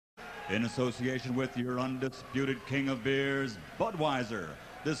In association with your undisputed king of beers, Budweiser,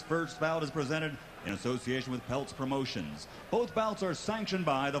 this first bout is presented in association with Peltz Promotions. Both bouts are sanctioned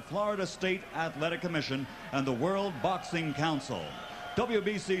by the Florida State Athletic Commission and the World Boxing Council.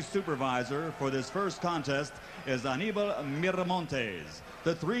 WBC supervisor for this first contest is Anibal Miramontes.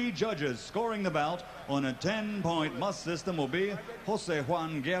 The three judges scoring the bout on a 10-point must system will be Jose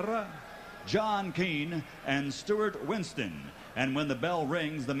Juan Guerra, John Keane, and Stuart Winston. And when the bell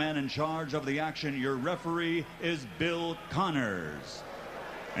rings, the man in charge of the action, your referee, is Bill Connors.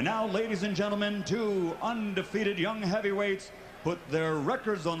 And now, ladies and gentlemen, two undefeated young heavyweights put their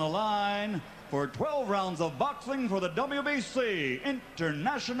records on the line for 12 rounds of boxing for the WBC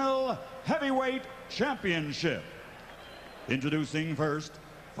International Heavyweight Championship. Introducing first,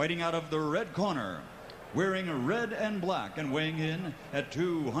 fighting out of the red corner, wearing red and black and weighing in at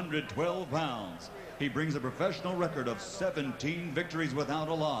 212 pounds. He brings a professional record of 17 victories without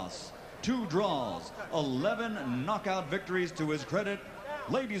a loss, 2 draws, 11 knockout victories to his credit.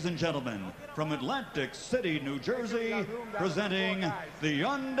 Ladies and gentlemen, from Atlantic City, New Jersey, presenting the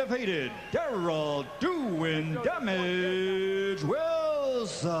undefeated Darroll Doing Damage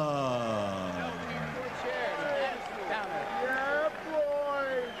Wilson.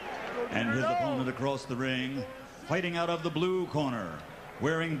 And his opponent across the ring, fighting out of the blue corner,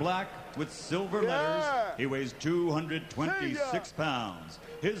 wearing black with silver letters. He weighs 226 pounds.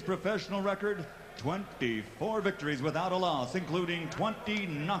 His professional record, 24 victories without a loss, including 20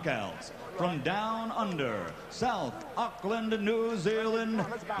 knockouts. From down under, South Auckland, New Zealand,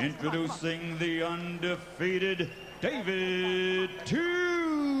 introducing the undefeated David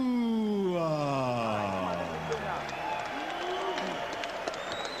Tua.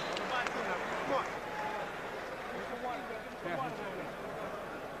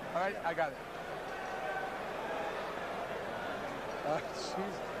 All right, I got it.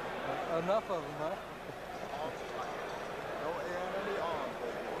 Enough of them, huh?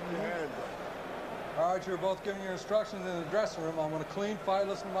 All right, you're both giving your instructions in the dressing room. I'm going to clean fight,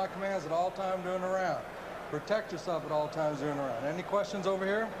 listen to my commands at all times during the round. Protect yourself at all times during the round. Any questions over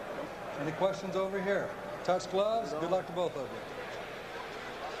here? Any questions over here? Touch gloves. Good luck to both of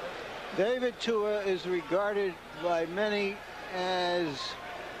you. David Tua is regarded by many as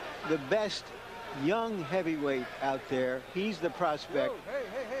the best young heavyweight out there. He's the prospect.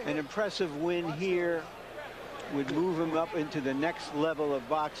 An impressive win here would move him up into the next level of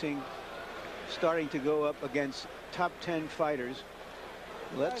boxing, starting to go up against top 10 fighters.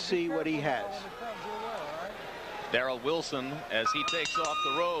 Let's see what he has. Darrell Wilson, as he takes off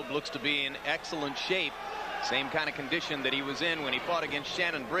the robe, looks to be in excellent shape. Same kind of condition that he was in when he fought against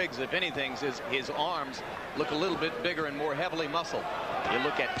Shannon Briggs. If anything, his arms look a little bit bigger and more heavily muscled. You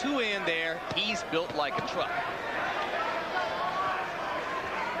look at Tua in there, he's built like a truck.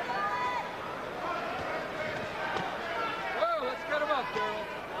 Oh, let's get him up, Darrell.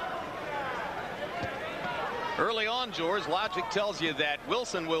 Early on, George, logic tells you that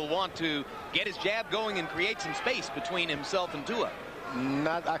Wilson will want to get his jab going and create some space between himself and Tua.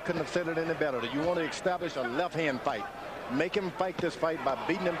 I couldn't have said it any better. You want to establish a left-hand fight. Make him fight this fight by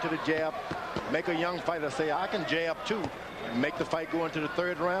beating him to the jab. Make a young fighter say, I can jab too. Make the fight go into the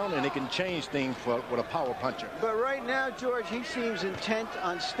third round, and he can change things with a power puncher. But right now, George, he seems intent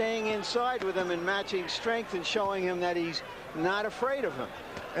on staying inside with him and matching strength and showing him that he's not afraid of him.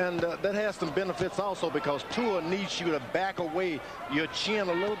 And that has some benefits also, because Tua needs you to back away your chin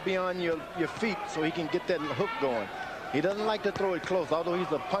a little beyond your feet so he can get that hook going. He doesn't like to throw it close. Although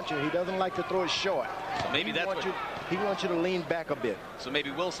he's a puncher, he doesn't like to throw it short. So maybe that's what he wants you to lean back a bit. So maybe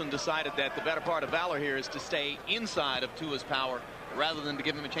Wilson decided that the better part of valor here is to stay inside of Tua's power rather than to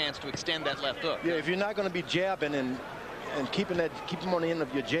give him a chance to extend that left hook. Yeah, if you're not going to be jabbing and keep him on the end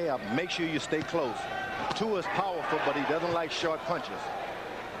of your jab, make sure you stay close. Tua's powerful, but he doesn't like short punches.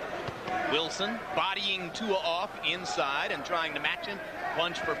 Wilson bodying Tua off inside and trying to match him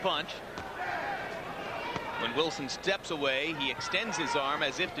punch for punch. When Wilson steps away, he extends his arm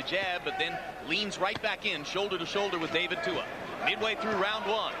as if to jab, but then leans right back in, shoulder to shoulder with David Tua. Midway through round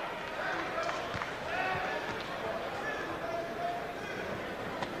one.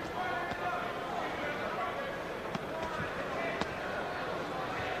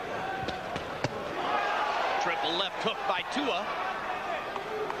 Triple left hook by Tua.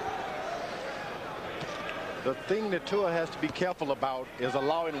 The thing that Tua has to be careful about is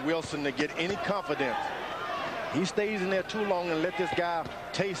allowing Wilson to get any confidence. He stays in there too long and let this guy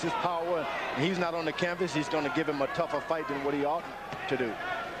taste his power, and he's not on the canvas. He's going to give him a tougher fight than what he ought to do.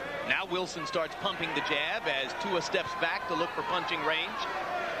 Now Wilson starts pumping the jab as Tua steps back to look for punching range.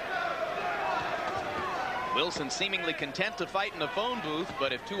 Wilson seemingly content to fight in the phone booth,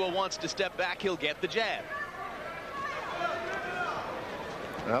 but if Tua wants to step back, he'll get the jab.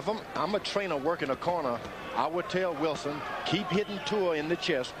 Now, if I'm a trainer working a corner, I would tell Wilson, keep hitting Tua in the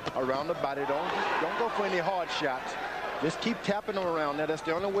chest, around the body. Don't go for any hard shots. Just keep tapping him around there. That's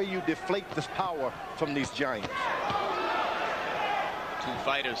the only way you deflate this power from these giants. Two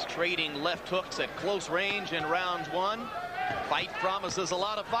fighters trading left hooks at close range in round one. Fight promises a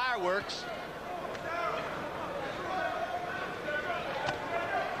lot of fireworks.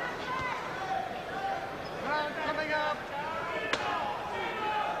 Coming up.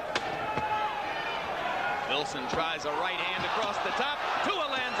 Wilson tries a right hand across the top. Tua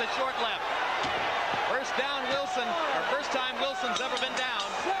lands a short left. First down Wilson, or first time Wilson's ever been down.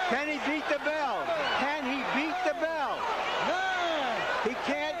 Can he beat the bell? Can he beat the bell? He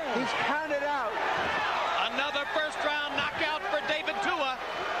can't. He's counted out. Another first round knockout for David Tua.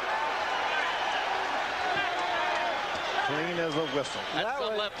 Clean as a whistle. That's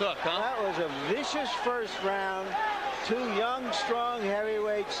the left hook, huh? That was a vicious first round. Two young, strong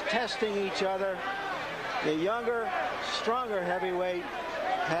heavyweights testing each other. The younger, stronger heavyweight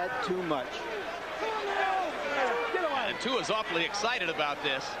had too much. And Tua's awfully excited about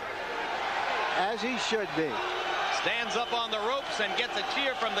this. As he should be. Stands up on the ropes and gets a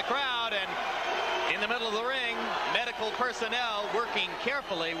cheer from the crowd. And in the middle of the ring, medical personnel working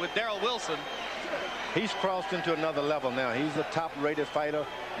carefully with Darroll Wilson. He's crossed into another level now. He's a top-rated fighter.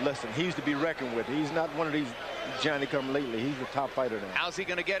 Listen, he's to be reckoned with. He's not one of these Johnny-come-lately. He's a top fighter now. How's he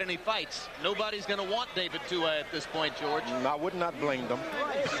going to get any fights? Nobody's going to want David Tua at this point, George. I would not blame them.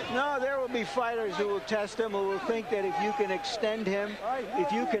 No, there will be fighters who will test him, who will think that if you can extend him,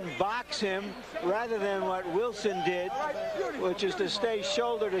 if you can box him, rather than what Wilson did, which is to stay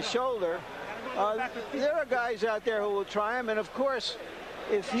shoulder to shoulder, there are guys out there who will try him. And, of course,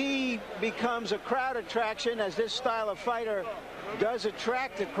 if he becomes a crowd attraction, as this style of fighter does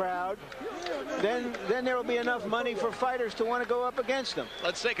attract the crowd, then there will be enough money for fighters to want to go up against him.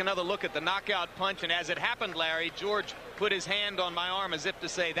 Let's take another look at the knockout punch. And as it happened, Larry, George put his hand on my arm as if to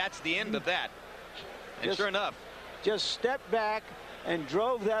say, that's the end of that. And sure enough. Just stepped back and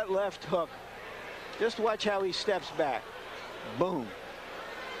drove that left hook. Just watch how he steps back. Boom.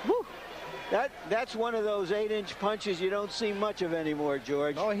 Woo. That's one of those 8-inch punches you don't see much of anymore,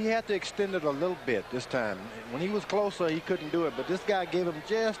 George. No, he had to extend it a little bit this time. When he was closer, he couldn't do it, but this guy gave him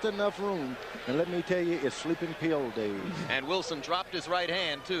just enough room. And let me tell you, it's sleeping pill days. And Wilson dropped his right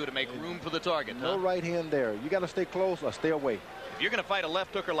hand, too, to make room for the target. No right hand there. You got to stay close or stay away. If you're going to fight a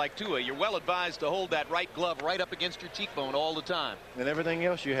left hooker like Tua, you're well advised to hold that right glove right up against your cheekbone all the time. And everything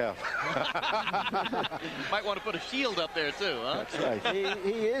else you have. Might want to put a shield up there, too, huh? That's right.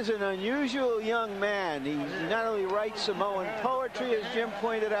 He is an unusual young man. He not only writes Samoan poetry, as Jim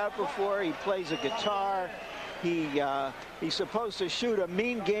pointed out before, he plays a guitar. He's supposed to shoot a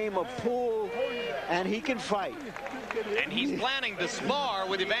mean game of pool, and he can fight. And he's planning to spar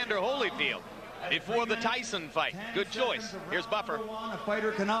with Evander Holyfield before the Tyson fight. Good choice. Here's Buffer. A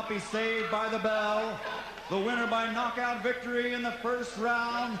fighter cannot be saved by the bell. The winner by knockout victory in the first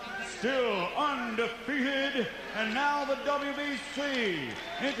round, still undefeated. And now the WBC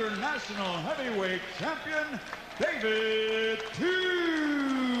International Heavyweight Champion, David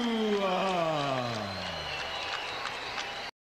Tua.